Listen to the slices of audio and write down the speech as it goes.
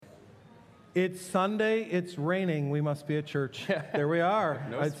It's Sunday, it's raining, we must be at church. There we are.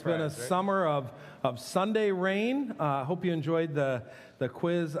 No It's been a surprise, right? summer of Sunday rain. Hope you enjoyed the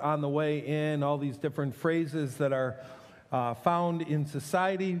quiz on the way in, all these different phrases that are found in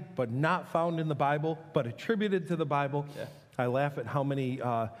society, but not found in the Bible, but attributed to the Bible. Yeah. I laugh at how many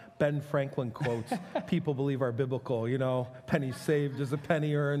Ben Franklin quotes people believe are biblical. You know, penny saved is a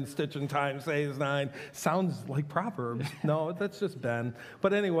penny earned, stitch in time saves nine. Sounds like Proverbs. No, that's just Ben.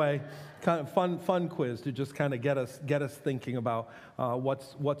 But anyway, kind of fun quiz to just kind of get us thinking about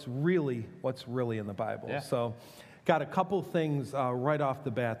what's really in the Bible. Yeah. So, got a couple things right off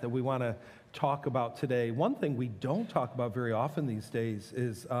the bat that we want to talk about today. One thing we don't talk about very often these days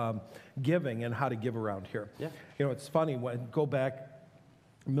is giving and how to give around here. Yeah. You know, it's funny, go back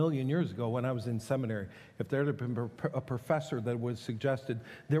a million years ago when I was in seminary, if there had been a professor that was suggested,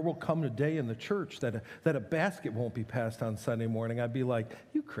 there will come a day in the church that a basket won't be passed on Sunday morning, I'd be like,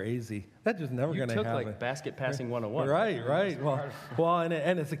 you crazy. That's just never going to happen. You took like basket passing 101. Right. Well, and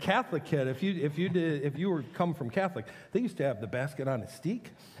as a Catholic kid, if you were come from Catholic, they used to have the basket on a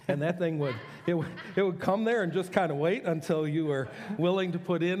steak, and that thing would come there and just kind of wait until you were willing to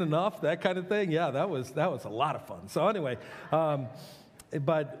put in enough, that kind of thing. Yeah, that was a lot of fun. So anyway,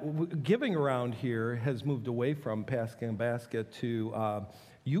 but giving around here has moved away from passing a basket to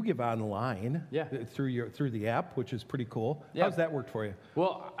you give online through the app, which is pretty cool. Yeah. How's that worked for you?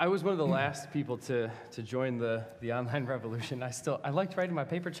 Well, I was one of the last people to join the online revolution. I liked writing my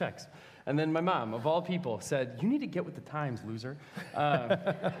paper checks. And then my mom, of all people, said, "You need to get with the times, loser."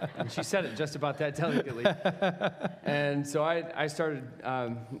 And she said it just about that delicately. And so I started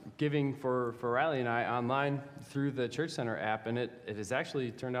giving for Riley and I online through the Church Center app, and it has actually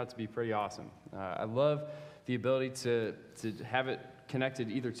turned out to be pretty awesome. I love the ability to have it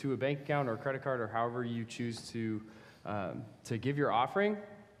connected either to a bank account or a credit card or however you choose to give your offering.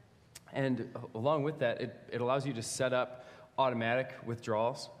 And along with that, it allows you to set up automatic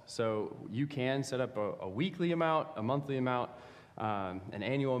withdrawals. So you can set up a weekly amount, a monthly amount, an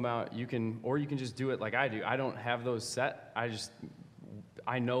annual amount. You can just do it like I do. I don't have those set.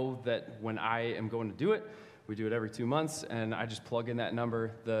 I know that when I am going to do it, we do it every 2 months, and I just plug in that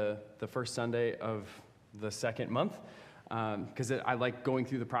number the first Sunday of the second month. Because I like going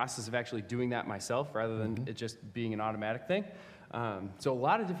through the process of actually doing that myself rather than it just being an automatic thing. So a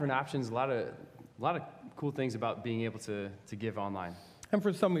lot of different options, a lot of cool things about being able to give online. And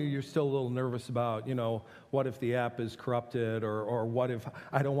for some of you, you're still a little nervous about, what if the app is corrupted, or what if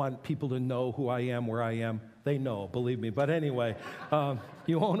I don't want people to know who I am, where I am. They know, believe me. But anyway,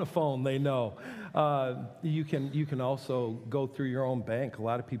 you own a phone, they know. You can also go through your own bank. A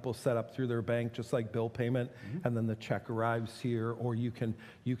lot of people set up through their bank, just like bill payment, and then the check arrives here, or you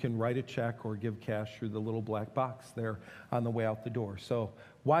can write a check or give cash through the little black box there on the way out the door. So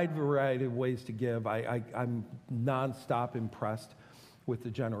wide variety of ways to give. I'm nonstop impressed with the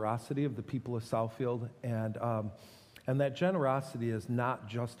generosity of the people of Southfield, and that generosity is not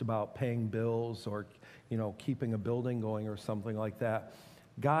just about paying bills or keeping a building going or something like that.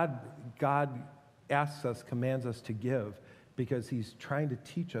 God commands us to give because He's trying to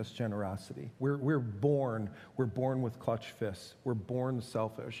teach us generosity. We're born with clutch fists. We're born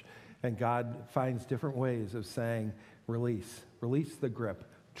selfish, and God finds different ways of saying, release the grip.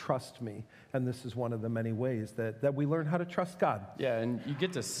 Trust me. And this is one of the many ways that we learn how to trust God. Yeah, and you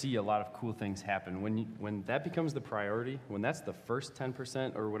get to see a lot of cool things happen. When that becomes the priority, when that's the first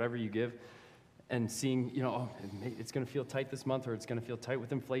 10% or whatever you give, and seeing, it's going to feel tight this month, or it's going to feel tight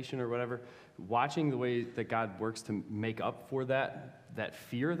with inflation or whatever, watching the way that God works to make up for that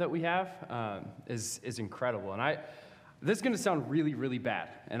fear that we have is incredible. And this is going to sound really, really bad,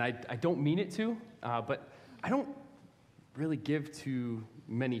 and I don't mean it to, but I don't really give to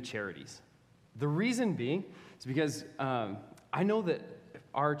many charities. The reason being is because I know that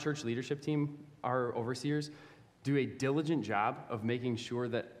our church leadership team, our overseers, do a diligent job of making sure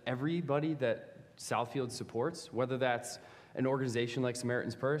that everybody that Southfield supports, whether that's an organization like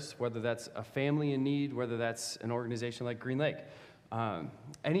Samaritan's Purse, whether that's a family in need, whether that's an organization like Green Lake,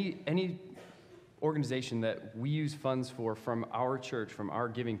 any organization that we use funds for from our church, from our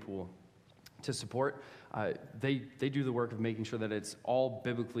giving pool to support, they do the work of making sure that it's all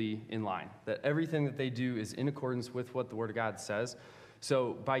biblically in line, that everything that they do is in accordance with what the Word of God says.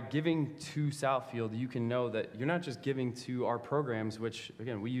 So by giving to Southfield, you can know that you're not just giving to our programs, which,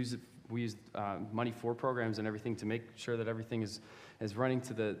 again, we use money for programs and everything to make sure that everything is running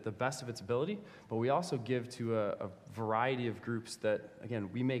to the best of its ability, but we also give to a variety of groups that, again,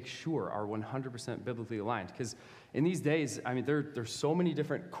 we make sure are 100% biblically aligned. Because in these days, I mean, there's so many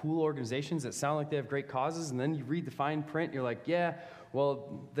different cool organizations that sound like they have great causes, and then you read the fine print, you're like, yeah,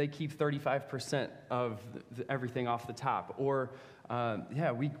 well, they keep 35% of everything off the top. Or,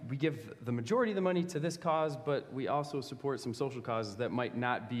 we give the majority of the money to this cause, but we also support some social causes that might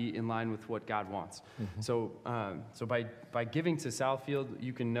not be in line with what God wants. So by giving to Southfield,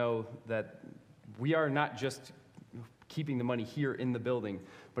 you can know that we are not just keeping the money here in the building,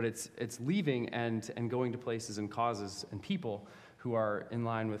 but it's leaving and going to places and causes and people who are in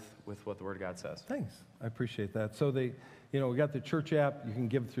line with what the Word of God says. Thanks. I appreciate that. So we got the church app. You can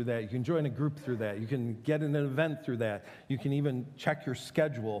give through that. You can join a group through that. You can get in an event through that. You can even check your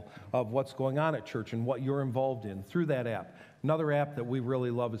schedule of what's going on at church and what you're involved in through that app. Another app that we really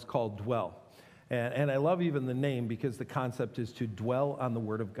love is called Dwell. And I love even the name because the concept is to dwell on the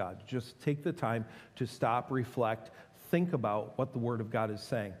Word of God. Just take the time to stop, reflect, think about what the Word of God is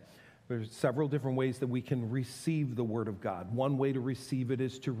saying. There's several different ways that we can receive the Word of God. One way to receive it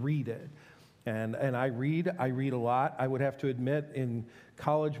is to read it. And I read a lot. I would have to admit, in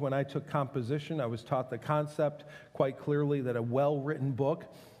college when I took composition, I was taught the concept quite clearly that a well-written book,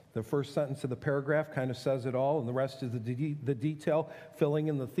 the first sentence of the paragraph kind of says it all, and the rest is the detail filling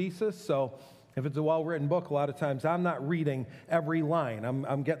in the thesis. So if it's a well-written book, a lot of times I'm not reading every line.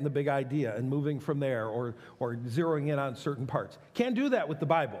 I'm getting the big idea and moving from there or zeroing in on certain parts. Can't do that with the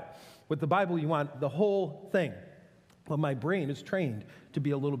Bible. With the Bible, you want the whole thing. But my brain is trained to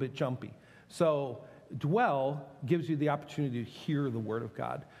be a little bit jumpy. So Dwell gives you the opportunity to hear the Word of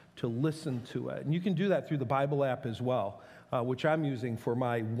God, to listen to it. And you can do that through the Bible app as well, which I'm using for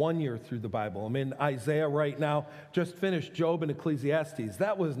my 1 year through the Bible. I'm in Isaiah right now, just finished Job and Ecclesiastes.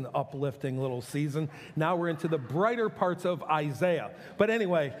 That was an uplifting little season. Now we're into the brighter parts of Isaiah. But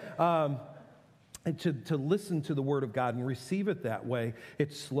anyway, and to listen to the Word of God and receive it that way,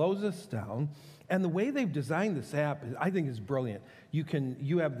 it slows us down. And the way they've designed this app, I think, is brilliant.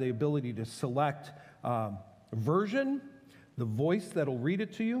 You have the ability to select version, the voice that'll read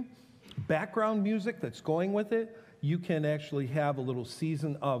it to you, background music that's going with it. You can actually have a little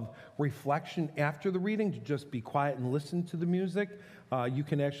season of reflection after the reading to just be quiet and listen to the music. You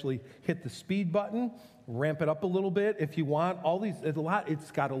can actually hit the speed button, ramp it up a little bit if you want.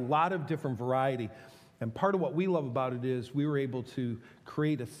 It's got a lot of different variety. And part of what we love about it is we were able to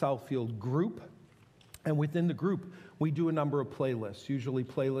create a Southfield group. And within the group, we do a number of playlists, usually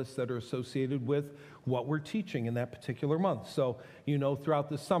playlists that are associated with what we're teaching in that particular month. So,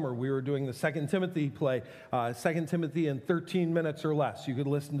 throughout the summer, we were doing the 2 Timothy play, 2 Timothy in 13 minutes or less. You could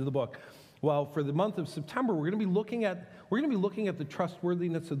listen to the book. Well, for the month of September, we're going to be looking at the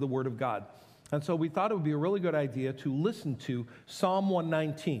trustworthiness of the Word of God. And so we thought it would be a really good idea to listen to Psalm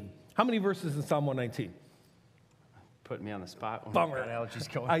 119. How many verses in Psalm 119? Putting me on the spot when Bummer. I've got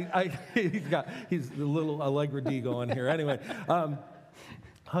allergies going. He's a little Allegra D going here. Anyway,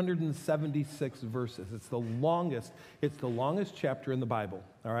 176 verses. It's the longest chapter in the Bible,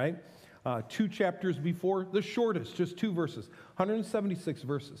 all right? 2 chapters before the shortest, just 2 verses. 176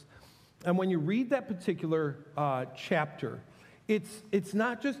 verses. And when you read that particular chapter, it's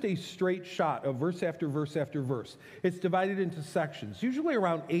not just a straight shot of verse after verse after verse. It's divided into sections, usually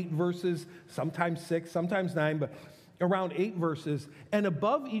around 8 verses, sometimes 6, sometimes 9, but around 8 verses. And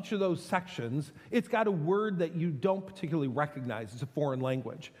above each of those sections, it's got a word that you don't particularly recognize. It's a foreign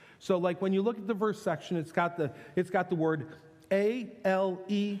language. So like when you look at the verse section, it's got the word A-L-E-P-H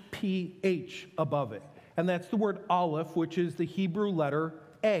above it. And that's the word Aleph, which is the Hebrew letter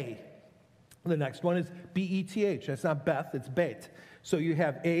A. The next one is B-E-T-H. That's not Beth, it's Bet. So you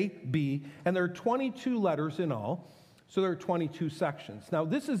have A, B, and there are 22 letters in all. So there are 22 sections. Now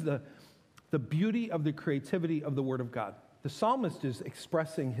this is the beauty of the creativity of the Word of God. The psalmist is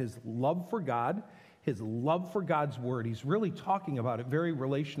expressing his love for God, his love for God's Word. He's really talking about it very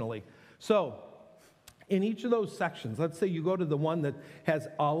relationally. So in each of those sections, let's say you go to the one that has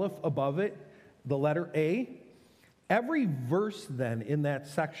Aleph above it, the letter A. Every verse then in that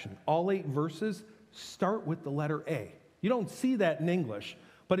section, all 8 verses, start with the letter A. You don't see that in English,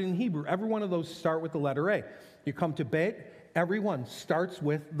 but in Hebrew, every one of those start with the letter A. You come to Bet, everyone starts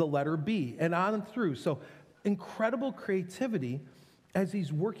with the letter B, and on and through. So incredible creativity as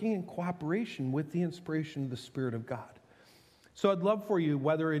he's working in cooperation with the inspiration of the Spirit of God. So I'd love for you,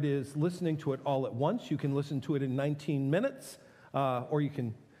 whether it is listening to it all at once, you can listen to it in 19 minutes, or you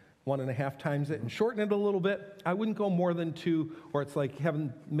can 1.5 times it and shorten it a little bit. I wouldn't go more than 2, or it's like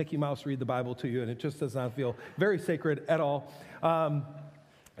having Mickey Mouse read the Bible to you, and it just does not feel very sacred at all.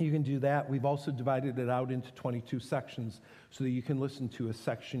 You can do that. We've also divided it out into 22 sections so that you can listen to a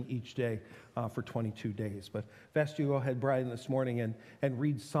section each day for 22 days. But I've asked you to go ahead, Brian, this morning and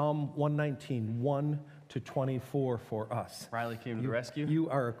read Psalm 119, 1 to 24 for us. Riley came to the rescue. You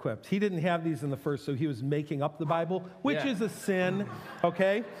are equipped. He didn't have these in the first, so he was making up the Bible, which is a sin,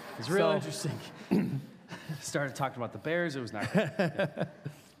 okay? It's real interesting. Started talking about the bears. It was not good.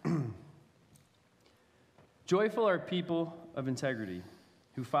 Joyful are people of integrity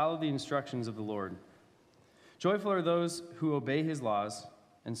who follow the instructions of the Lord. Joyful are those who obey his laws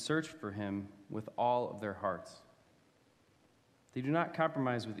and search for him with all of their hearts. They do not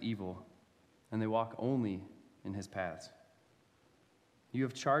compromise with evil, and they walk only in his paths. You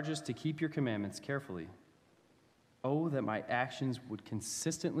have charged us to keep your commandments carefully. Oh, that my actions would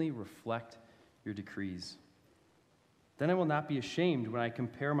consistently reflect your decrees. Then I will not be ashamed when I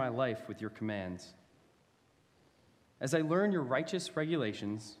compare my life with your commands. As I learn your righteous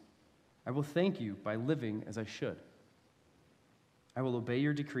regulations, I will thank you by living as I should. I will obey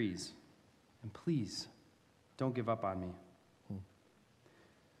your decrees, and please don't give up on me.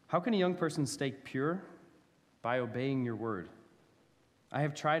 How can a young person stay pure? By obeying your word. I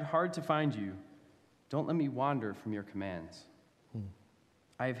have tried hard to find you. Don't let me wander from your commands.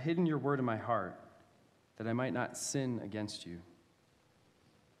 I have hidden your word in my heart, that I might not sin against you.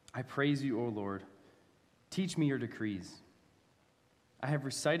 I praise you, O Lord. Teach me your decrees. I have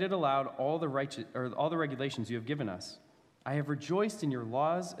recited aloud all the regulations you have given us. I have rejoiced in your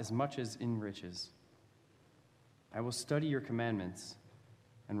laws as much as in riches. I will study your commandments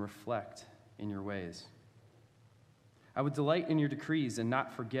and reflect in your ways. I would delight in your decrees and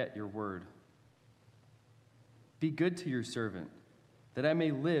not forget your word. Be good to your servant, that I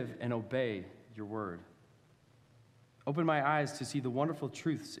may live and obey your word. Open my eyes to see the wonderful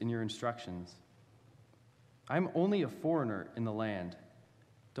truths in your instructions. I am only a foreigner in the land.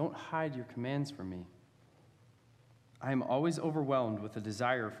 Don't hide your commands from me. I am always overwhelmed with a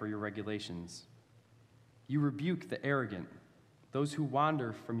desire for your regulations. You rebuke the arrogant. Those who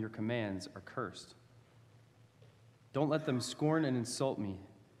wander from your commands are cursed. Don't let them scorn and insult me,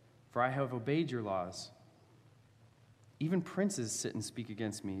 for I have obeyed your laws. Even princes sit and speak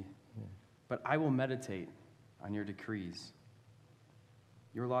against me, but I will meditate on your decrees.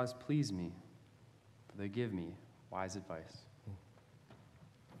 Your laws please me, for they give me wise advice.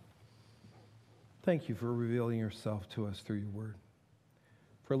 Thank you for revealing yourself to us through your word,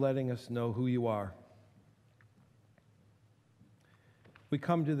 for letting us know who you are. We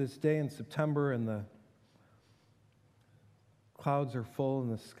come to this day in September, and the clouds are full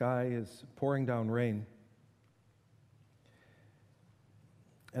and the sky is pouring down rain.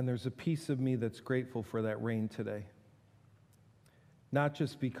 And there's a piece of me that's grateful for that rain today. Not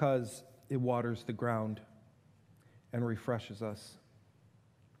just because it waters the ground and refreshes us,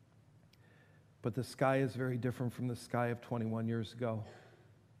 but the sky is very different from the sky of 21 years ago.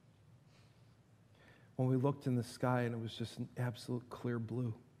 When we looked in the sky and it was just an absolute clear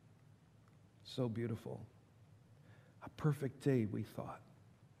blue. So beautiful. A perfect day, we thought.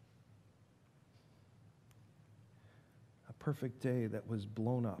 A perfect day that was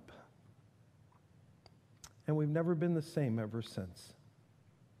blown up. And we've never been the same ever since.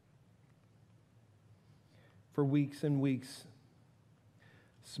 For weeks and weeks,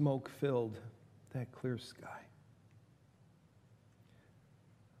 smoke filled that clear sky.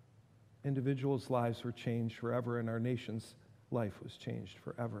 Individuals' lives were changed forever, and our nation's life was changed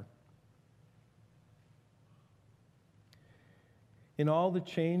forever. In all the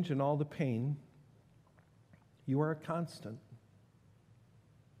change and all the pain, you are a constant.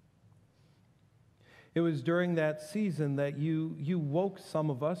 It was during that season that you woke some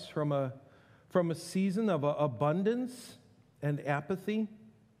of us from a season of abundance and apathy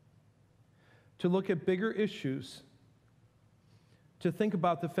to look at bigger issues, to think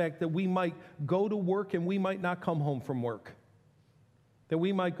about the fact that we might go to work and we might not come home from work, that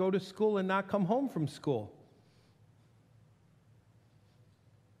we might go to school and not come home from school,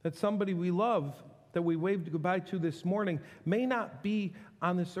 that somebody we love that we waved goodbye to this morning may not be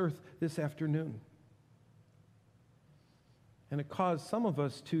on this earth this afternoon. And it caused some of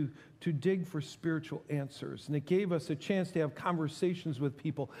us to dig for spiritual answers. And it gave us a chance to have conversations with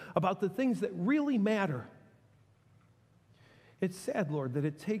people about the things that really matter. It's sad, Lord, that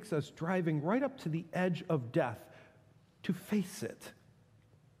it takes us driving right up to the edge of death to face it.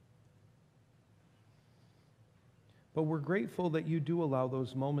 But we're grateful that you do allow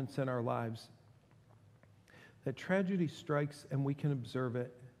those moments in our lives, that tragedy strikes and we can observe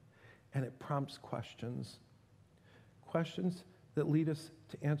it, and it prompts questions. Questions that lead us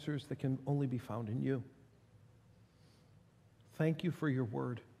to answers that can only be found in you. Thank you for your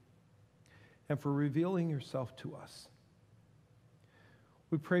word and for revealing yourself to us.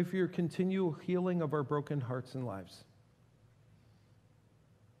 We pray for your continual healing of our broken hearts and lives.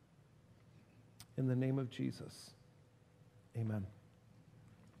 in the name of Jesus. Amen.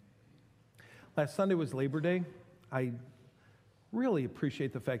 Last Sunday was Labor Day. I really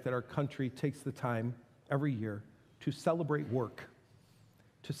appreciate the fact that our country takes the time every year to celebrate work,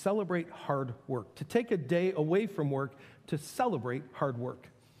 to celebrate hard work, to take a day away from work to celebrate hard work.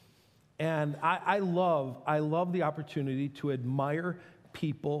 And I love the opportunity to admire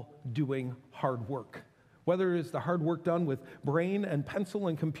people doing hard work. Whether it is the hard work done with brain and pencil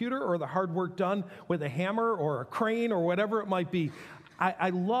and computer or the hard work done with a hammer or a crane or whatever it might be, I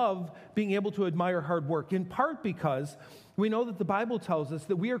love being able to admire hard work, in part because we know that the Bible tells us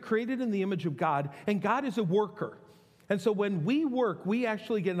that we are created in the image of God, and God is a worker. And so when we work, we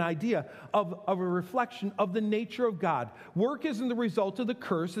actually get an idea of a reflection of the nature of God. Work isn't the result of the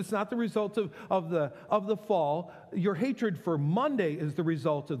curse. It's not the result of the fall. Your hatred for Monday is the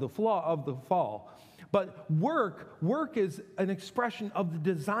result of the fall. But work is an expression of the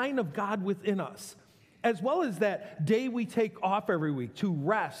design of God within us, as well as that day we take off every week to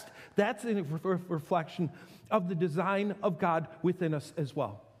rest. That's a reflection of the design of God within us as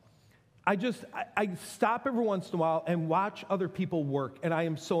well. I stop every once in a while and watch other people work, and I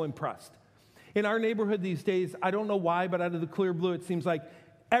am so impressed. In our neighborhood these days, I don't know why, but out of the clear blue, it seems like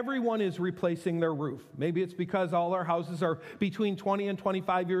everyone is replacing their roof. Maybe it's because all our houses are between 20 and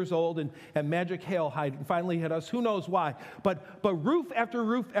 25 years old, and magic hail finally hit us. Who knows why? But roof after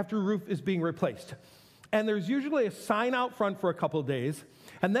roof after roof is being replaced. And there's usually a sign out front for a couple of days,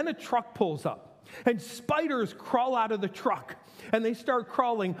 and then a truck pulls up, and spiders crawl out of the truck, and they start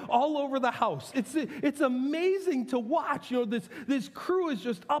crawling all over the house. It's amazing to watch. You know, this crew is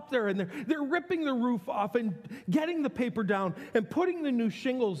just up there, and they're ripping the roof off and getting the paper down and putting the new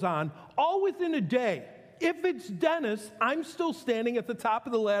shingles on, all within a day. If it's Dennis, I'm still standing at the top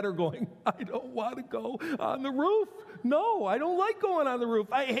of the ladder going, I don't want to go on the roof. No, I don't like going on the roof.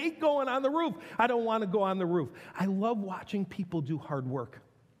 I hate going on the roof. I don't want to go on the roof. I love watching people do hard work.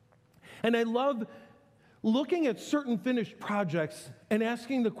 And I love looking at certain finished projects and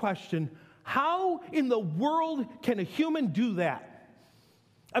asking the question, how in the world can a human do that?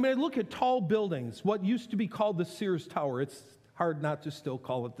 I mean, I look at tall buildings, what used to be called the Sears Tower. It's hard not to still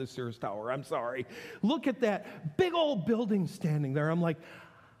call it the Sears Tower. I'm sorry. Look at that big old building standing there. I'm like,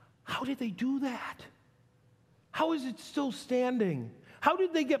 how did they do that? How is it still standing? How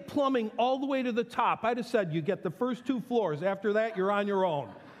did they get plumbing all the way to the top? I'd have said you get the first 2 floors. After that, you're on your own.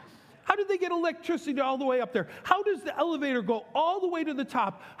 How did they get electricity all the way up there? How does the elevator go all the way to the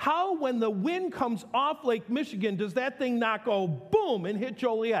top? How, when the wind comes off Lake Michigan, does that thing not go boom and hit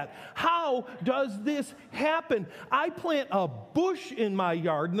Joliet? How does this happen? I plant a bush in my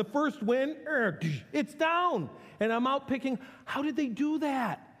yard, and the first wind, it's down. And I'm out picking. How did they do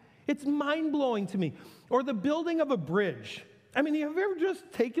that? It's mind-blowing to me. Or the building of a bridge. I mean, have you ever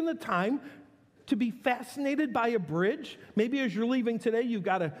just taken the time to be fascinated by a bridge? Maybe as you're leaving today, you've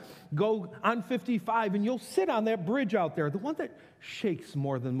got to go on 55, and you'll sit on that bridge out there, the one that shakes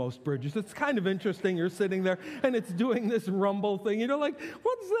more than most bridges. It's kind of interesting. You're sitting there, and it's doing this rumble thing. You're like,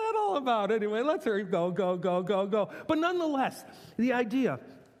 what's that all about? Anyway, let's hurry, go, go, go, go, go. But nonetheless, the idea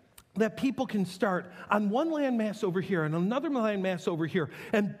that people can start on one landmass over here and another landmass over here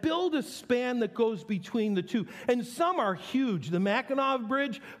and build a span that goes between the two. And some are huge. The Mackinac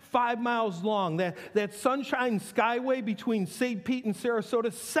Bridge, 5 miles long. That Sunshine Skyway between St. Pete and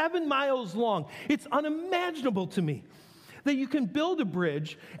Sarasota, 7 miles long. It's unimaginable to me that you can build a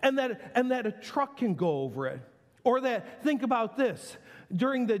bridge and that a truck can go over it. Or that, think about this,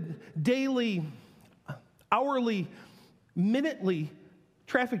 during the daily, hourly, minutely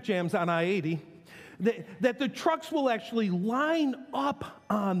traffic jams on I-80, that the trucks will actually line up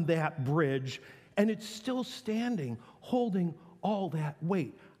on that bridge, and it's still standing, holding all that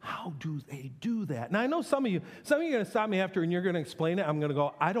weight. How do they do that? Now, I know some of you are going to stop me after, and you're going to explain it. I'm going to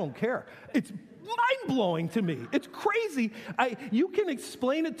go, I don't care. It's mind-blowing to me. It's crazy. You can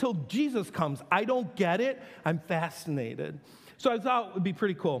explain it till Jesus comes. I don't get it. I'm fascinated. So I thought it would be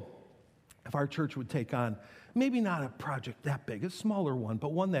pretty cool if our church would take on maybe not a project that big, a smaller one,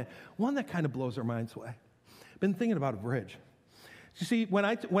 but one that kind of blows our minds away. Been thinking about a bridge. You see, when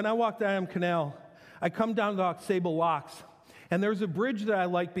I walk down Canal, I come down to Aux Sable Locks, and there's a bridge that I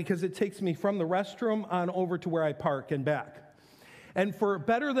like because it takes me from the restroom on over to where I park and back. And for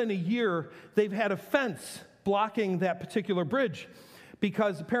better than a year, they've had a fence blocking that particular bridge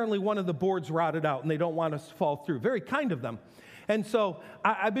because apparently one of the boards rotted out and they don't want us to fall through. Very kind of them. And so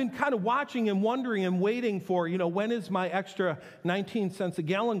I've been kind of watching and wondering and waiting for, when is my extra 19 cents a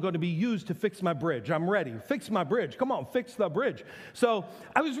gallon going to be used to fix my bridge? I'm ready. Fix my bridge. Come on, fix the bridge. So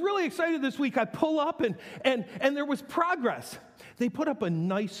I was really excited this week. I pull up and there was progress. They put up a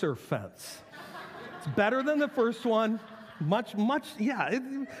nicer fence. It's better than the first one. Much, yeah,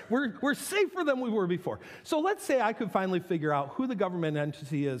 we're safer than we were before. So let's say I could finally figure out who the government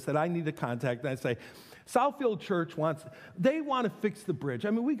entity is that I need to contact, and I say, Southfield Church they want to fix the bridge.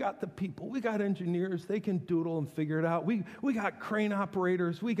 I mean, we got the people, we got engineers, they can doodle and figure it out. We got crane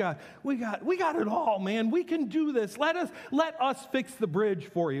operators, we got it all, man. We can do this. Let us fix the bridge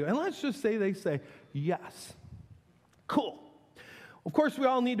for you. And let's just say they say, yes. Cool. Of course, we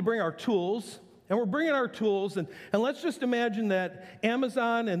all need to bring our tools. And we're bringing our tools, and let's just imagine that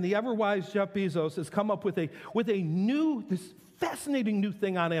Amazon and the ever-wise Jeff Bezos has come up with this fascinating new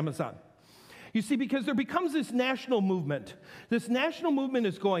thing on Amazon. You see, because there becomes this national movement. This national movement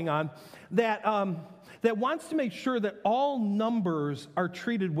is going on that wants to make sure that all numbers are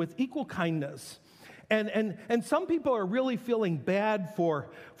treated with equal kindness. And some people are really feeling bad for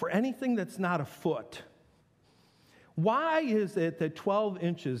anything that's not a foot. Why is it that 12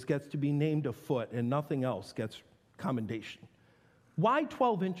 inches gets to be named a foot and nothing else gets commendation? Why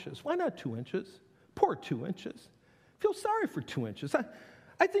 12 inches? Why not 2 inches? Poor 2 inches. Feel sorry for 2 inches.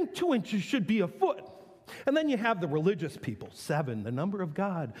 I think 2 inches should be a foot. And then you have the religious people. 7, the number of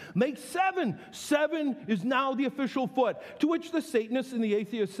God. Make 7. 7 is now the official foot. To which the Satanists and the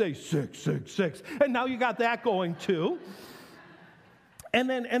atheists say 6, 6, 6. And now you got that going too. And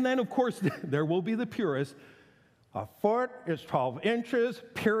then of course, there will be the purists. A foot is 12 inches,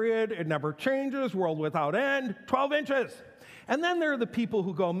 period. It never changes, world without end, 12 inches. And then there are the people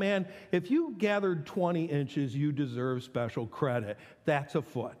who go, man, if you gathered 20 inches, you deserve special credit. That's a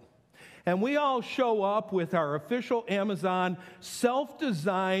foot. And we all show up with our official Amazon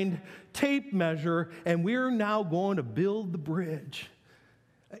self-designed tape measure, and we're now going to build the bridge.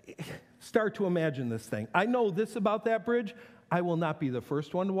 Start to imagine this thing. I know this about that bridge. I will not be the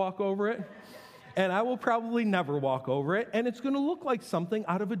first one to walk over it. And I will probably never walk over it, and it's going to look like something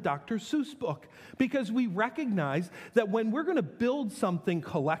out of a Dr. Seuss book, because we recognize that when we're going to build something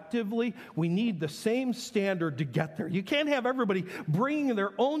collectively, we need the same standard to get there. You can't have everybody bringing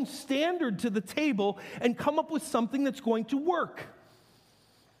their own standard to the table and come up with something that's going to work.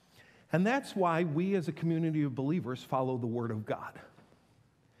 And that's why we as a community of believers follow the Word of God,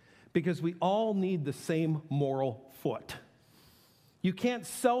 because we all need the same moral foot. You can't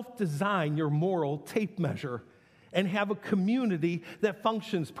self-design your moral tape measure and have a community that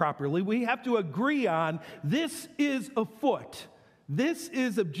functions properly. We have to agree on this is a foot. This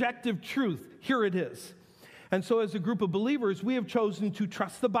is objective truth. Here it is. And so as a group of believers, we have chosen to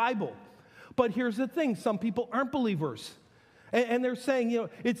trust the Bible. But here's the thing. Some people aren't believers. And they're saying,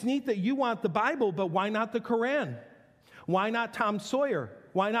 it's neat that you want the Bible, but why not the Koran? Why not Tom Sawyer?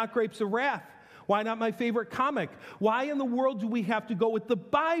 Why not Grapes of Wrath? Why not my favorite comic? Why in the world do we have to go with the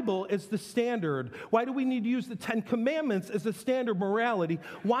Bible as the standard? Why do we need to use the 10 Commandments as the standard morality?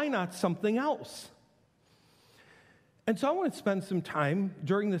 Why not something else? And so I want to spend some time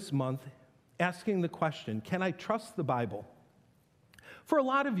during this month asking the question, can I trust the Bible? For a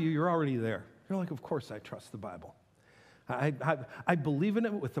lot of you, you're already there. You're like, of course I trust the Bible. I believe in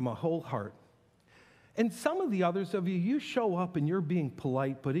it with my whole heart. And some of the others of you, you show up and you're being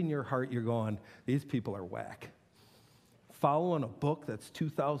polite, but in your heart you're going, these people are whack. Following a book that's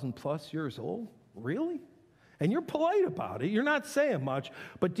 2,000 plus years old? Really? And you're polite about it. You're not saying much,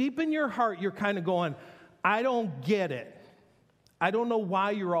 but deep in your heart you're kind of going, I don't get it. I don't know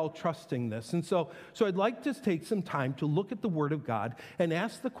why you're all trusting this. And so I'd like to take some time to look at the Word of God and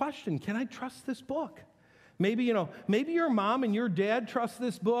ask the question, can I trust this book? Maybe your mom and your dad trust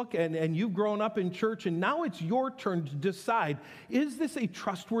this book and you've grown up in church and now it's your turn to decide, is this a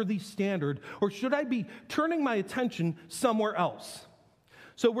trustworthy standard or should I be turning my attention somewhere else?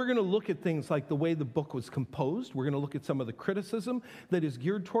 So we're going to look at things like the way the book was composed. We're going to look at some of the criticism that is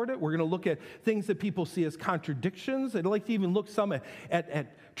geared toward it. We're going to look at things that people see as contradictions. I'd like to even look some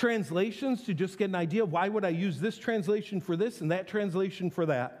at translations to just get an idea of why would I use this translation for this and that translation for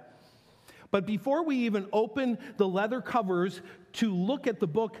that. But before we even open the leather covers to look at the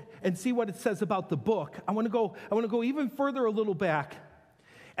book and see what it says about the book, I want to go even further a little back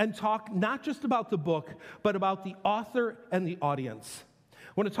and talk not just about the book, but about the author and the audience.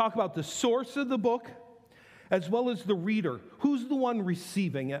 I want to talk about the source of the book as well as the reader. Who's the one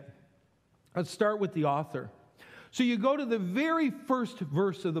receiving it? Let's start with the author. So you go to the very first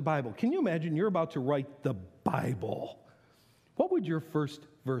verse of the Bible. Can you imagine you're about to write the Bible? What would your first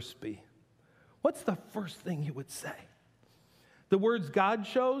verse be? What's the first thing you would say? The words God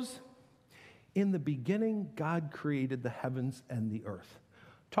chose, in the beginning, God created the heavens and the earth.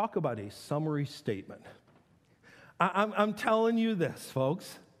 Talk about a summary statement. I'm telling you this,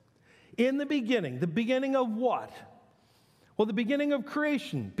 folks. In the beginning of what? Well, the beginning of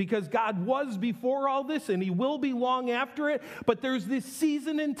creation, because God was before all this and he will be long after it, but there's this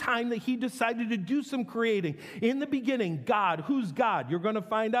season in time that he decided to do some creating. In the beginning, God, who's God? You're going to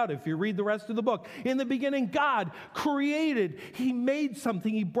find out if you read the rest of the book. In the beginning, God created. He made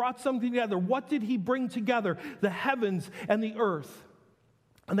something. He brought something together. What did he bring together? The heavens and the earth.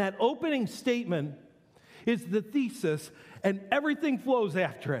 And that opening statement is the thesis, and everything flows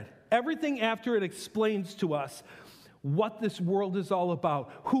after it. Everything after it explains to us what this world is all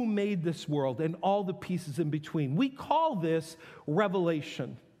about, who made this world, and all the pieces in between. We call this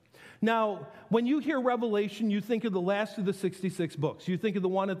Revelation. Now, when you hear Revelation, you think of the last of the 66 books. You think of the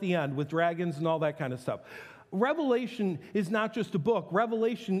one at the end with dragons and all that kind of stuff. Revelation is not just a book.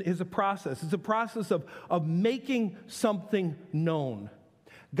 Revelation is a process. It's a process of making something known.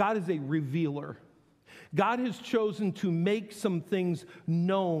 God is a revealer. God has chosen to make some things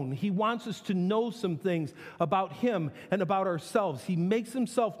known. He wants us to know some things about him and about ourselves. He makes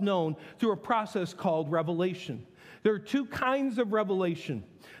himself known through a process called revelation. There are two kinds of revelation.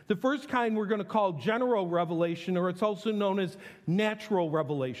 The first kind we're going to call general revelation, or it's also known as natural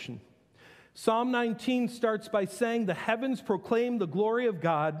revelation. Psalm 19 starts by saying, "The heavens proclaim the glory of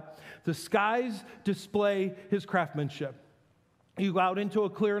God. The skies display his craftsmanship." You go out into a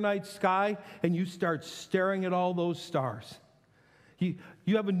clear night sky and you start staring at all those stars. You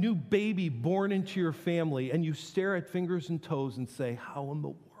have a new baby born into your family and you stare at fingers and toes and say, how in the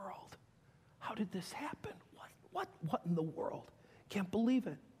world? How did this happen? What in the world? Can't believe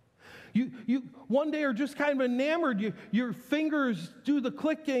it. You one day are just kind of enamored. Your fingers do the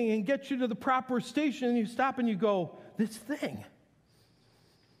clicking and get you to the proper station, and you stop and you go, this thing,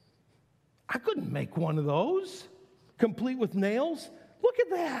 I couldn't make one of those. Complete with nails? Look at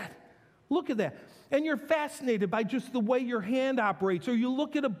that. Look at that. And you're fascinated by just the way your hand operates, or you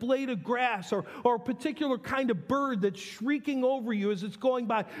look at a blade of grass or a particular kind of bird that's shrieking over you as it's going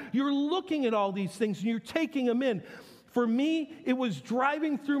by. You're looking at all these things and you're taking them in. For me, it was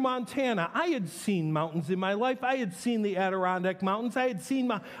driving through Montana. I had seen mountains in my life. I had seen the Adirondack Mountains. I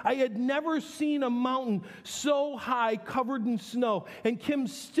had never seen a mountain so high, covered in snow. And Kim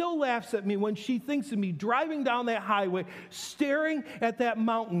still laughs at me when she thinks of me driving down that highway, staring at that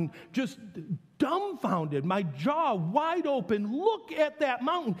mountain, just dumbfounded, my jaw wide open. Look at that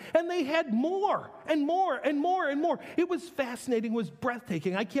mountain. And they had more and more and more and more. It was fascinating. It was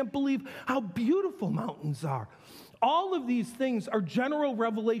breathtaking. I can't believe how beautiful mountains are. All of these things are general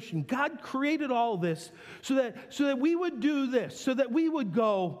revelation. God created all this so that we would do this, so that we would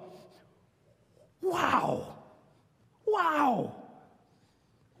go, wow, wow,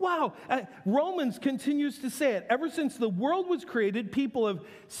 wow. Romans continues to say it. Ever since the world was created, people have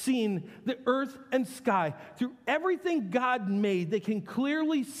seen the earth and sky. Through everything God made, they can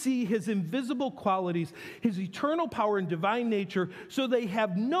clearly see his invisible qualities, his eternal power and divine nature, so they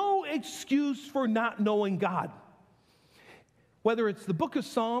have no excuse for not knowing God. Whether it's the book of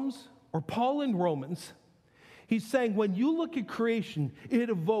Psalms or Paul in Romans, he's saying when you look at creation,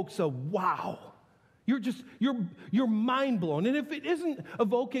 it evokes a wow. You're mind blown. And if it isn't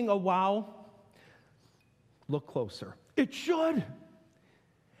evoking a wow, look closer. It should.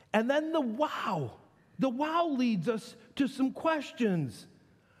 And then the wow leads us to some questions.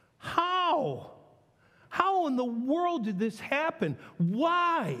 How? How in the world did this happen?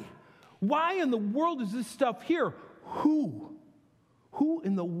 Why? Why in the world is this stuff here? Who? Who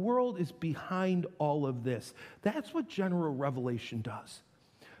in the world is behind all of this? That's what general revelation does.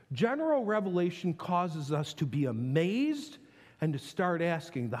 General revelation causes us to be amazed and to start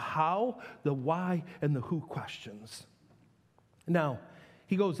asking the how, the why, and the who questions. Now,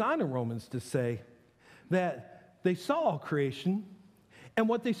 he goes on in Romans to say that they saw all creation, and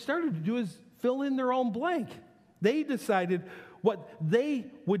what they started to do is fill in their own blank. They decided what they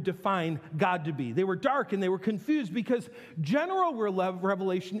would define God to be. They were dark and they were confused because general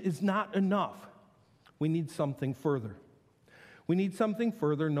revelation is not enough. We need something further. We need something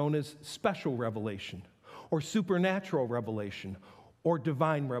further known as special revelation or supernatural revelation or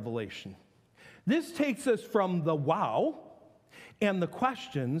divine revelation. This takes us from the wow and the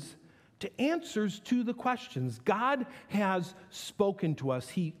questions to answers to the questions. God has spoken to us.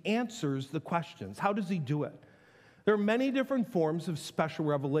 He answers the questions. How does he do it? There are many different forms of special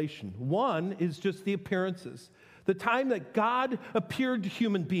revelation. One is just the appearances. The time that God appeared to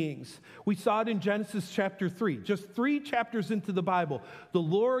human beings. We saw it in Genesis chapter 3. Just 3 chapters into the Bible, the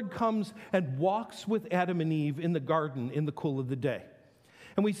Lord comes and walks with Adam and Eve in the garden in the cool of the day.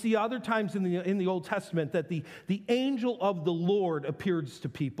 And we see other times in the Old Testament that the angel of the Lord appears to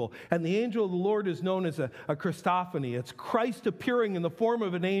people. And the angel of the Lord is known as a Christophany. It's Christ appearing in the form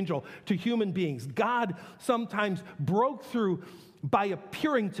of an angel to human beings. God sometimes broke through by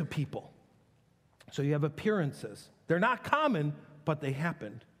appearing to people. So you have appearances. They're not common, but they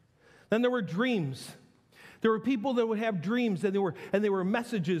happened. Then there were dreams. There were people that would have dreams, and they were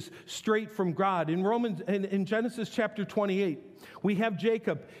messages straight from God. In Genesis chapter 28, we have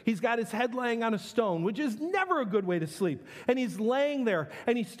Jacob. He's got his head laying on a stone, which is never a good way to sleep. And he's laying there,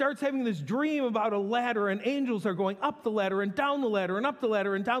 and he starts having this dream about a ladder, and angels are going up the ladder and down the ladder and up the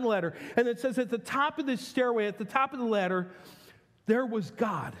ladder and down the ladder. And it says at the top of this stairway, at the top of the ladder, there was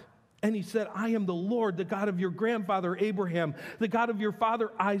God. And he said, I am the Lord, the God of your grandfather Abraham, the God of your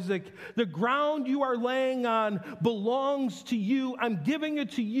father Isaac. The ground you are laying on belongs to you. I'm giving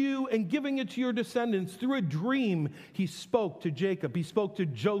it to you and giving it to your descendants. Through a dream, he spoke to Jacob. He spoke to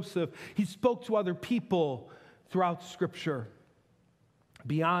Joseph. He spoke to other people throughout Scripture.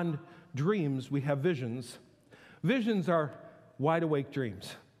 Beyond dreams, we have visions. Visions are wide awake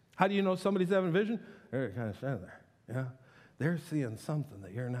dreams. How do you know somebody's having a vision? They're kind of standing there, yeah. They're seeing something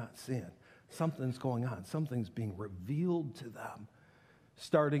that you're not seeing. Something's going on. Something's being revealed to them.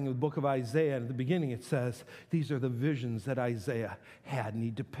 Starting in the book of Isaiah, at the beginning it says, these are the visions that Isaiah had. And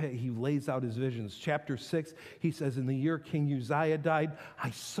he lays out his visions. Chapter 6, he says, in the year King Uzziah died, I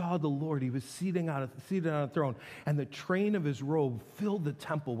saw the Lord. He was seated on a throne, and the train of his robe filled the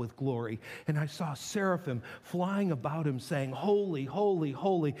temple with glory. And I saw seraphim flying about him, saying, holy, holy,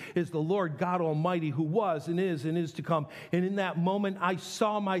 holy is the Lord God Almighty, who was and is to come. And in that moment, I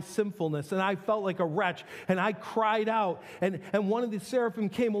saw my sinfulness, and I felt like a wretch, and I cried out. And one of the seraphim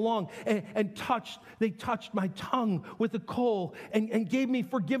came along and touched my tongue with a coal and gave me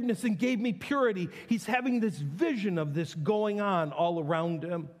forgiveness and gave me purity. He's having this vision of this going on all around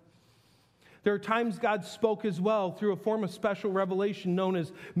him. There are times God spoke as well through a form of special revelation known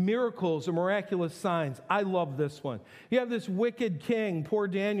as miracles or miraculous signs. I love this one. You have this wicked king, poor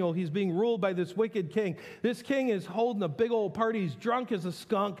Daniel. He's being ruled by this wicked king. This king is holding a big old party. He's drunk as a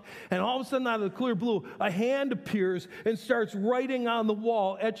skunk. And all of a sudden, out of the clear blue, a hand appears and starts writing on the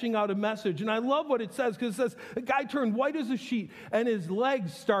wall, etching out a message. And I love what it says, because it says, the guy turned white as a sheet and his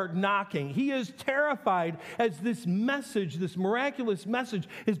legs start knocking. He is terrified as this message, this miraculous message,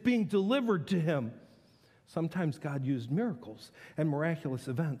 is being delivered to him. Sometimes God used miracles and miraculous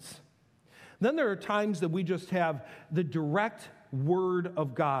events. Then there are times that we just have the direct word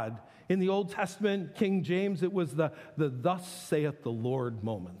of God. In the Old Testament, King James, it was the thus saith the Lord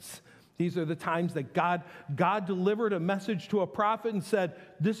moments. These are the times that God delivered a message to a prophet and said,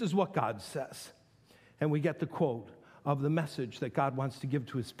 this is what God says. And we get the quote of the message that God wants to give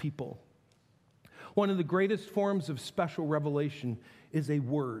to his people. One of the greatest forms of special revelation is a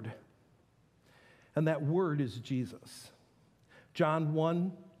word. And that word is Jesus. John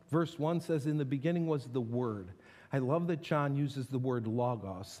 1, verse 1 says, in the beginning was the Word. I love that John uses the word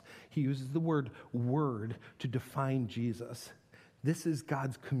logos. He uses the word to define Jesus. This is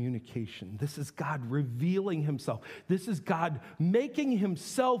God's communication. This is God revealing himself. This is God making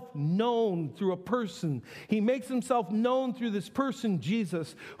himself known through a person. He makes himself known through this person,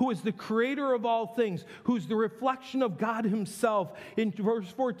 Jesus, who is the creator of all things, who's the reflection of God himself. In verse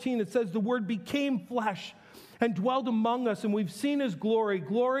 14, it says, the Word became flesh and dwelled among us, and we've seen his glory,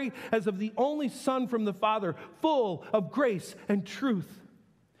 glory as of the only Son from the Father, full of grace and truth.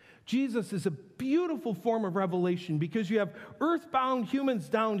 Jesus is a beautiful form of revelation, because you have earthbound humans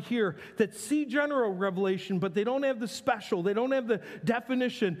down here that see general revelation, but they don't have the special, they don't have the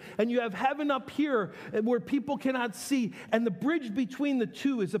definition. And you have heaven up here where people cannot see. And the bridge between the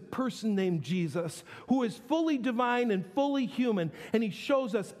two is a person named Jesus, who is fully divine and fully human. And he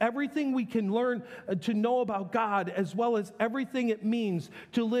shows us everything we can learn to know about God, as well as everything it means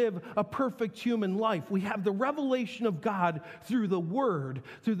to live a perfect human life. We have the revelation of God through the Word,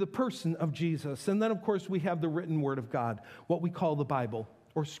 through the person of Jesus. And then, of course, we have the written word of God, what we call the Bible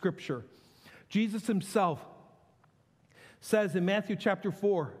or Scripture. Jesus himself says in Matthew chapter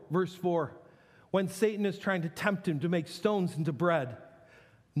 4, verse 4, when Satan is trying to tempt him to make stones into bread,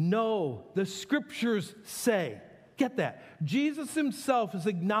 no, the Scriptures say. Get that. Jesus himself is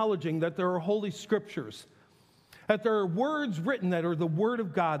acknowledging that there are holy Scriptures, that there are words written that are the Word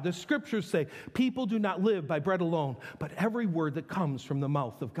of God. The Scriptures say, people do not live by bread alone, but every word that comes from the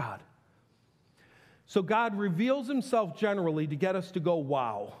mouth of God. So God reveals himself generally to get us to go,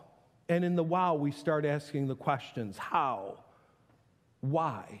 wow. And in the wow, we start asking the questions, how,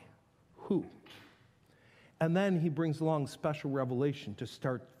 why, who? And then he brings along special revelation to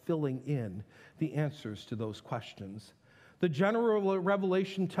start filling in the answers to those questions. The general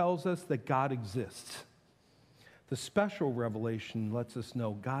revelation tells us that God exists. The special revelation lets us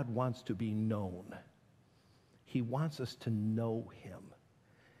know God wants to be known. He wants us to know him.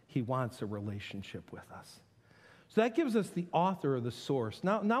 He wants a relationship with us. So that gives us the author or the source.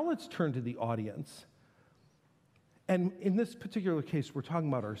 Now let's turn to the audience. And in this particular case, we're talking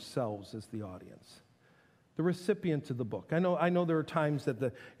about ourselves as the audience, the recipient of the book. I know there are times that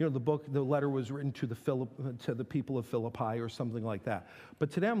the letter was written to the people of Philippi or something like that.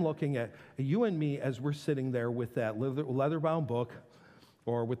 But today I'm looking at you and me as we're sitting there with that leather-bound book,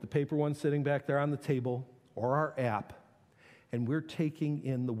 or with the paper one sitting back there on the table, or our app, and we're taking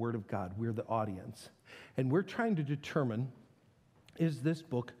in the Word of God. We're the audience. And we're trying to determine, is this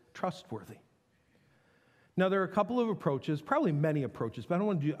book trustworthy? Now, there are a couple of approaches, probably many approaches, but I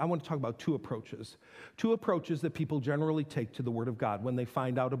want to talk about two approaches. Two approaches that people generally take to the Word of God when they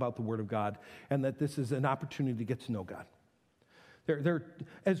find out about the Word of God and that this is an opportunity to get to know God.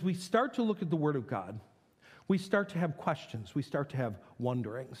 As we start to look at the Word of God, we start to have questions. We start to have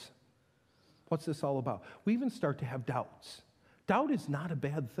wonderings. What's this all about? We even start to have doubts. Doubt is not a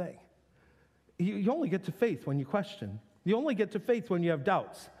bad thing. You only get to faith when you question. You only get to faith when you have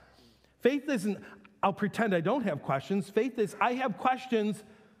doubts. Faith isn't, I'll pretend I don't have questions. Faith is, I have questions.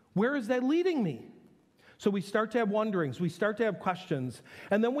 Where is that leading me? So we start to have wonderings. We start to have questions.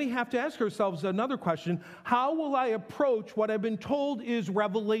 And then we have to ask ourselves another question. How will I approach what I've been told is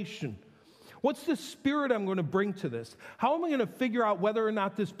revelation? What's the spirit I'm going to bring to this? How am I going to figure out whether or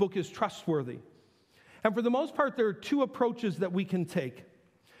not this book is trustworthy? And for the most part, there are two approaches that we can take.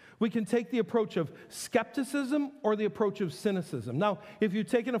 We can take the approach of skepticism or the approach of cynicism. Now, if you've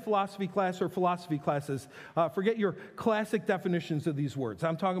taken a philosophy class or philosophy classes, forget your classic definitions of these words.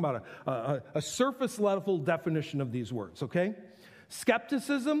 I'm talking about a surface level definition of these words, okay?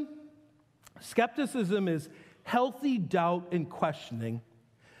 Skepticism is healthy doubt and questioning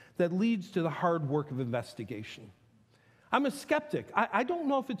that leads to the hard work of investigation. I'm a skeptic. I don't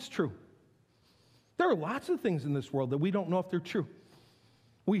know if it's true. There are lots of things in this world that we don't know if they're true.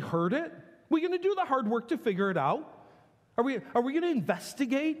 We heard it. We're going to do the hard work to figure it out. Are we going to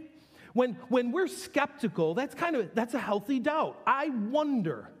investigate? When we're skeptical, that's a healthy doubt. I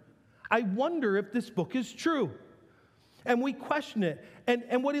wonder if this book is true. And we question it.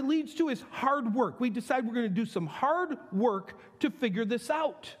 And what it leads to is hard work. We decide we're going to do some hard work to figure this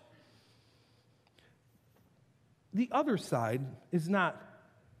out. The other side is not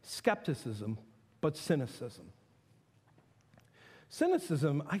skepticism, but cynicism.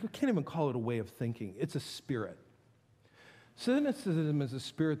 Cynicism, I can't even call it a way of thinking. It's a spirit. Cynicism is a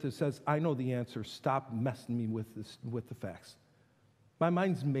spirit that says, I know the answer. Stop messing me with the facts. My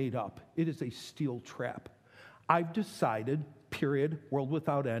mind's made up. It is a steel trap. I've decided, period, world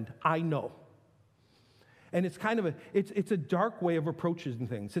without end. I know. And it's kind of it's a dark way of approaching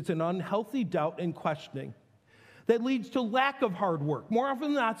things. It's an unhealthy doubt and questioning that leads to lack of hard work. More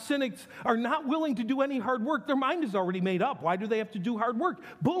often than not, cynics are not willing to do any hard work. Their mind is already made up. Why do they have to do hard work?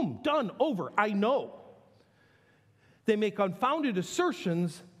 Boom, done, over, I know. They make unfounded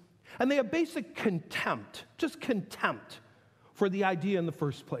assertions, and they have basic contempt, just contempt for the idea in the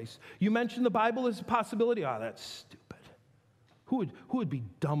first place. You mentioned the Bible as a possibility. Oh, that's stupid. Who would be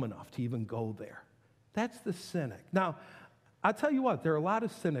dumb enough to even go there? That's the cynic. Now, I'll tell you what, there are a lot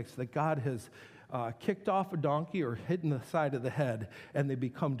of cynics that God has kicked off a donkey or hit in the side of the head, and they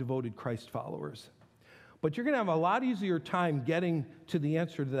become devoted Christ followers. But you're going to have a lot easier time getting to the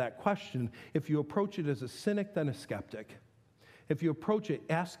answer to that question if you approach it as a cynic than a skeptic. If you approach it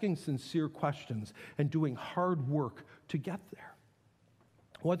asking sincere questions and doing hard work to get there.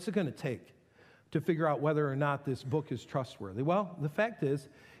 What's it going to take to figure out whether or not this book is trustworthy? Well, the fact is,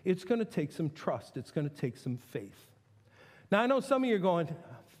 it's going to take some trust. It's going to take some faith. Now, I know some of you are going,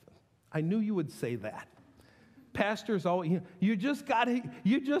 I knew you would say that. Pastors, you just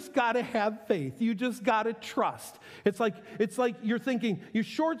gotta have faith. You just gotta trust. It's like you're thinking, you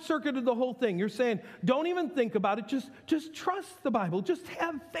short-circuited the whole thing. You're saying, don't even think about it. Just trust the Bible. Just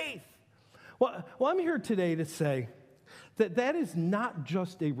have faith. Well, I'm here today to say that is not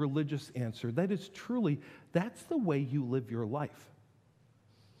just a religious answer. That's the way you live your life.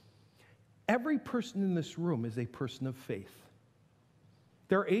 Every person in this room is a person of faith.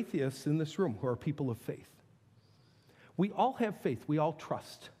 There are atheists in this room who are people of faith. We all have faith. We all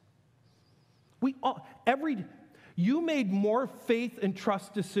trust. You made more faith and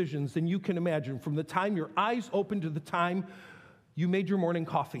trust decisions than you can imagine from the time your eyes opened to the time you made your morning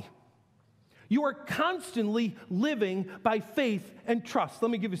coffee. You are constantly living by faith and trust.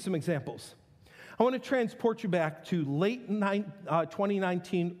 Let me give you some examples. I want to transport you back to late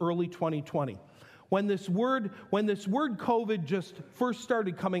 2019, early 2020. when this word COVID just first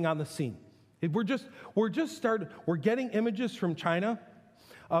started coming on the scene. We're getting images from China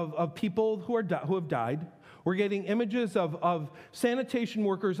of people who have died. We're getting images of sanitation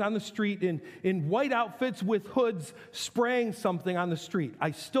workers on the street in white outfits with hoods spraying something on the street.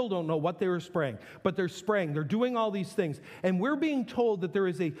 I still don't know what they were spraying, but they're spraying. They're doing all these things. And we're being told that there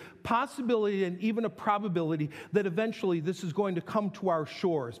is a possibility and even a probability that eventually this is going to come to our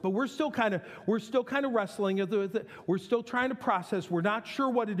shores. But we're still kind of wrestling with it. We're still trying to process. We're not sure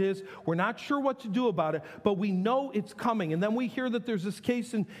what it is. We're not sure what to do about it, but we know it's coming. And then we hear that there's this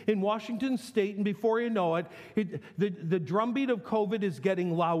case in Washington State, and before you know it, the drumbeat of COVID is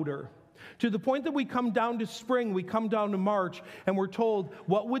getting louder, to the point that we come down to spring, we come down to March, and we're told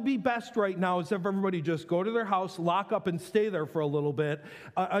what would be best right now is if everybody just go to their house, lock up, and stay there for a little bit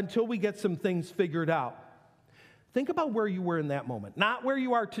until we get some things figured out. Think about where you were in that moment, not where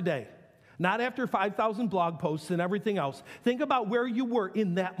you are today, not after 5,000 blog posts and everything else. Think about where you were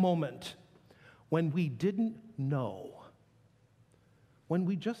in that moment when we didn't know, when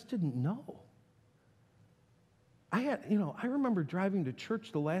we just didn't know. I remember driving to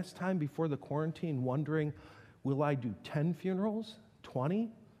church the last time before the quarantine wondering, will I do 10 funerals, 20,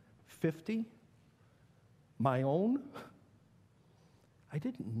 50, my own? I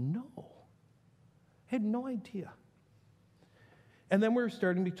didn't know. I had no idea. And then we were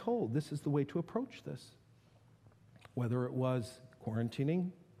starting to be told this is the way to approach this. Whether it was quarantining,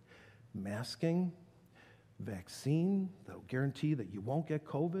 masking, vaccine that'll guarantee that you won't get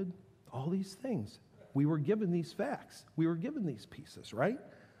COVID, all these things. We were given these facts. We were given these pieces, right?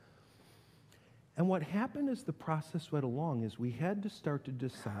 And what happened as the process went along is we had to start to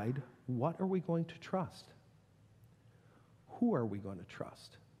decide, what are we going to trust? Who are we going to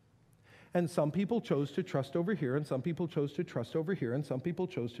trust? And some people chose to trust over here, and some people chose to trust over here, and some people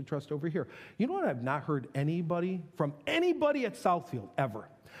chose to trust over here. You know what I've not heard from anybody at Southfield, ever?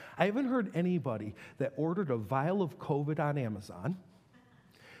 I haven't heard anybody that ordered a vial of COVID on Amazon,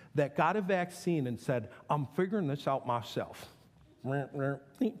 that got a vaccine and said, I'm figuring this out myself. Look,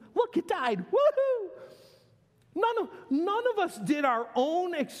 it died. Woohoo! None of us did our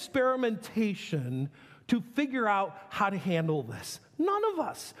own experimentation to figure out how to handle this. None of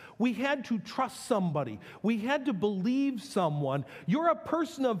us. We had to trust somebody. We had to believe someone. You're a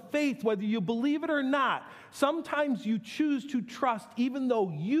person of faith, whether you believe it or not. Sometimes you choose to trust even though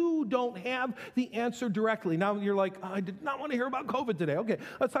you don't have the answer directly. Now you're like, I did not want to hear about COVID today. Okay,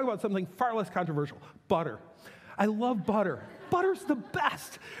 let's talk about something far less controversial. Butter. I love butter. Butter's the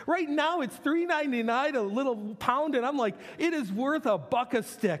best. Right now it's $3.99 a little pound, and I'm like, it is worth $1 a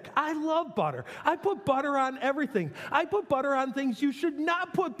stick. I love butter. I put butter on everything. I put butter on things you should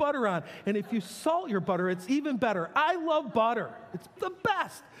not put butter on. And if you salt your butter, it's even better. I love butter. It's the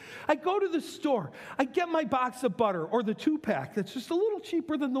best. I go to the store. I get my box of butter, or the 2-pack that's just a little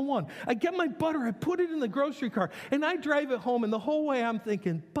cheaper than the one. I get my butter. I put it in the grocery cart, and I drive it home, and the whole way I'm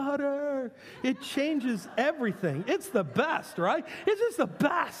thinking, butter. It changes everything. It's the best, right? It's just the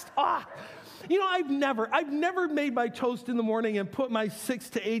best. You know, I've never made my toast in the morning and put my 6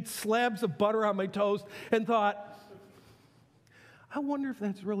 to 8 slabs of butter on my toast and thought, I wonder if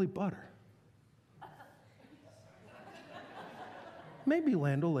that's really butter. Maybe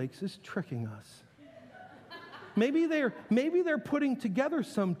Land O'Lakes is tricking us. Maybe they're putting together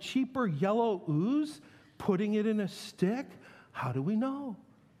some cheaper yellow ooze, putting it in a stick. How do we know?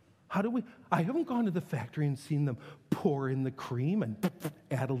 I haven't gone to the factory and seen them pour in the cream and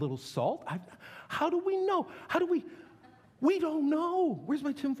add a little salt. How do we know? We don't know. Where's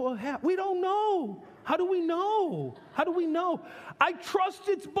my tinfoil hat? We don't know. How do we know? I trust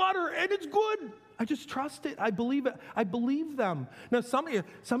it's butter and it's good. I just trust it. I believe it. I believe them. Now, some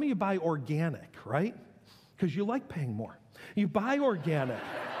of you buy organic, right? Because you like paying more. You buy organic.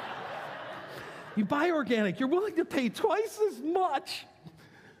 You're willing to pay twice as much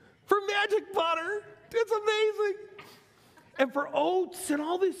for magic butter. It's amazing. And for oats and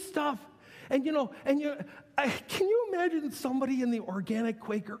all this stuff. And can you imagine somebody in the organic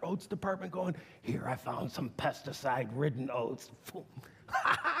Quaker oats department going, here, I found some pesticide-ridden oats.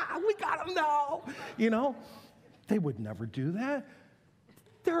 We got them now. They would never do that.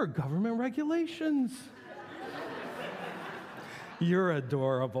 There are government regulations. You're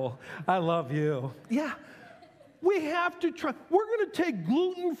adorable. I love you. Yeah. We have to try. We're going to take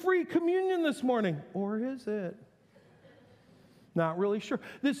gluten-free communion this morning. Or is it? Not really sure.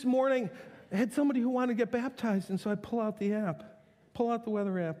 This morning, I had somebody who wanted to get baptized, and so I pull out the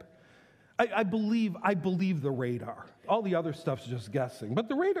weather app. I believe the radar. All the other stuff's just guessing. But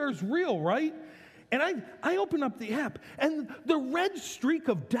the radar's real, right? And I open up the app, and the red streak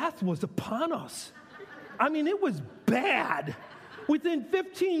of death was upon us. I mean, it was bad. Within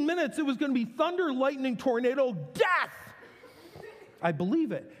 15 minutes, it was going to be thunder, lightning, tornado, death. I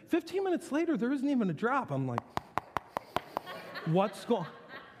believe it. 15 minutes later, there isn't even a drop. I'm like, what's going on?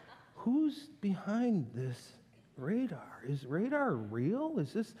 Who's behind this radar? Is radar real?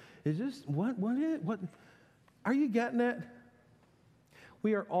 Is this, what are you getting it?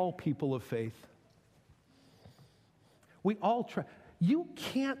 We are all people of faith. We all try. You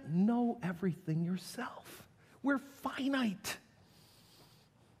can't know everything yourself. We're finite.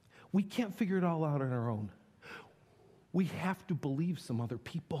 We can't figure it all out on our own. We have to believe some other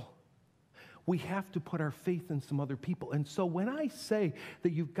people. We have to put our faith in some other people. And so when I say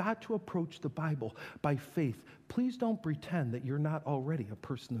that you've got to approach the Bible by faith, please don't pretend that you're not already a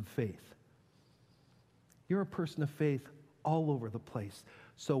person of faith. You're a person of faith all over the place.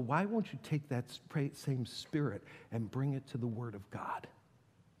 So why won't you take that same spirit and bring it to the Word of God?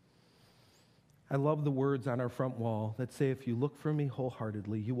 I love the words on our front wall that say, if you look for me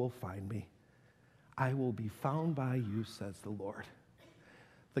wholeheartedly, you will find me. I will be found by you, says the Lord.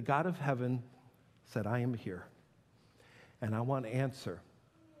 The God of heaven said, I am here, and I want to answer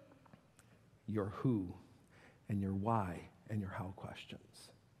your who and your why and your how questions.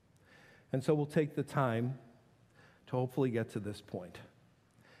 And so we'll take the time to hopefully get to this point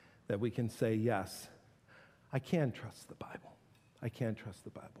that we can say, yes, I can trust the Bible. I can trust the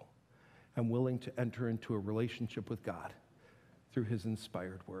Bible. I'm willing to enter into a relationship with God through his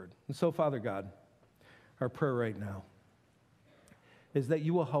inspired word. And so, Father God, our prayer right now is that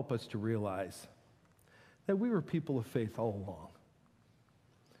you will help us to realize that we were people of faith all along.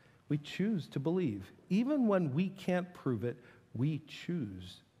 We choose to believe. Even when we can't prove it, we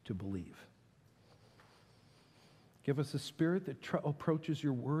choose to believe. Give us a spirit that approaches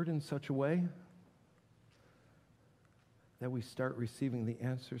your word in such a way that we start receiving the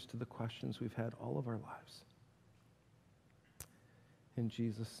answers to the questions we've had all of our lives. In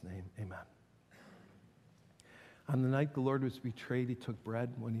Jesus' name, amen. On the night the Lord was betrayed, he took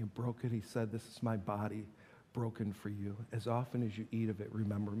bread. When he broke it, he said, this is my body broken for you. As often as you eat of it,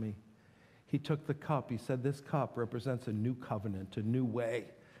 remember me. He took the cup. He said, this cup represents a new covenant, a new way,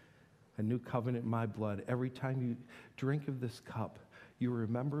 a new covenant in my blood. Every time you drink of this cup, you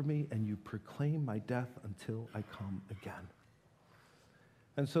remember me and you proclaim my death until I come again.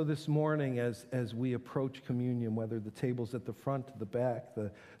 And so this morning, as we approach communion, whether the table's at the front, the back,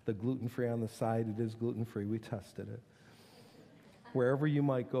 the gluten-free on the side, it is gluten-free. We tested it. Wherever you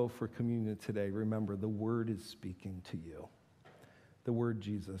might go for communion today, remember the Word is speaking to you. The Word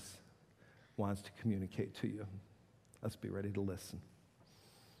Jesus wants to communicate to you. Let's be ready to listen.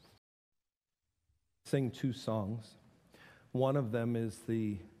 Sing two songs. One of them is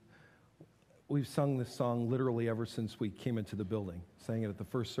we've sung this song literally ever since we came into the building. Sang it at the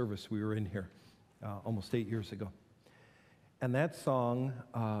first service we were in here almost 8 years ago. And that song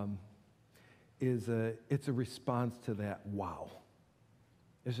it's a response to that wow.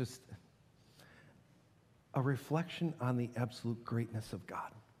 It's just a reflection on the absolute greatness of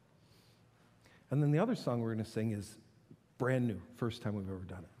God. And then the other song we're going to sing is brand new, first time we've ever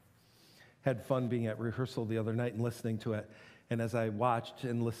done it. Had fun being at rehearsal the other night and listening to it. And as I watched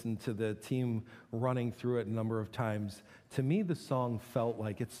and listened to the team running through it a number of times, to me the song felt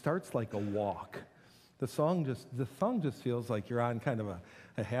like it starts like a walk. The song just feels like you're on kind of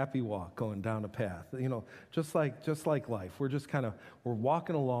a happy walk going down a path. You know, just like life. We're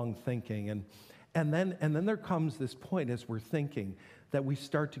walking along thinking, and then there comes this point as we're thinking that we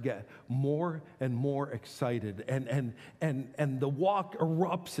start to get more and more excited, and the walk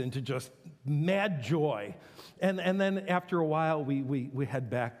erupts into just mad joy. And then after a while, we head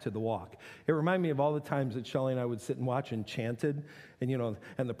back to the walk. It reminded me of all the times that Shelley and I would sit and watch Enchanted,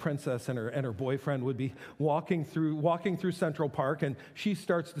 and the princess and her boyfriend would be walking through Central Park, and she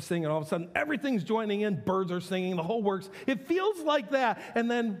starts to sing, and all of a sudden everything's joining in, birds are singing, the whole works. It feels like that, and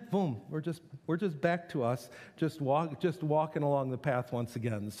then boom, we're just back to us, just walking along the path once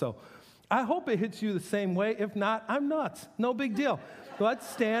again. So I hope it hits you the same way. If not, I'm nuts. No big deal. Let's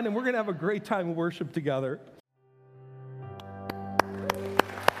stand, and we're going to have a great time of worship together.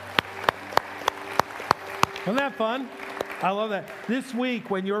 Wasn't that fun? I love that. This week,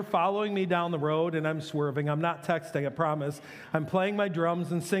 when you're following me down the road and I'm swerving, I'm not texting, I promise. I'm playing my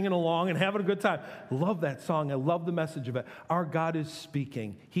drums and singing along and having a good time. Love that song. I love the message of it. Our God is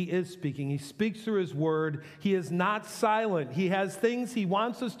speaking. He is speaking. He speaks through his word. He is not silent. He has things he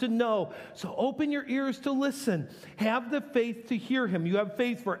wants us to know. So open your ears to listen. Have the faith to hear him. You have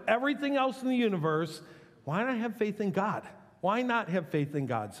faith for everything else in the universe. Why not have faith in God? Why not have faith in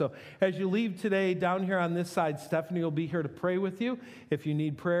God? So as you leave today, down here on this side, Stephanie will be here to pray with you if you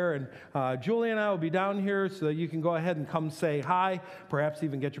need prayer. And Julie and I will be down here so that you can go ahead and come say hi, perhaps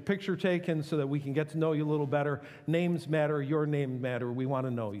even get your picture taken so that we can get to know you a little better. Names matter. Your name matter. We want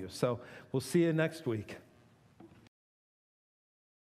to know you. So we'll see you next week.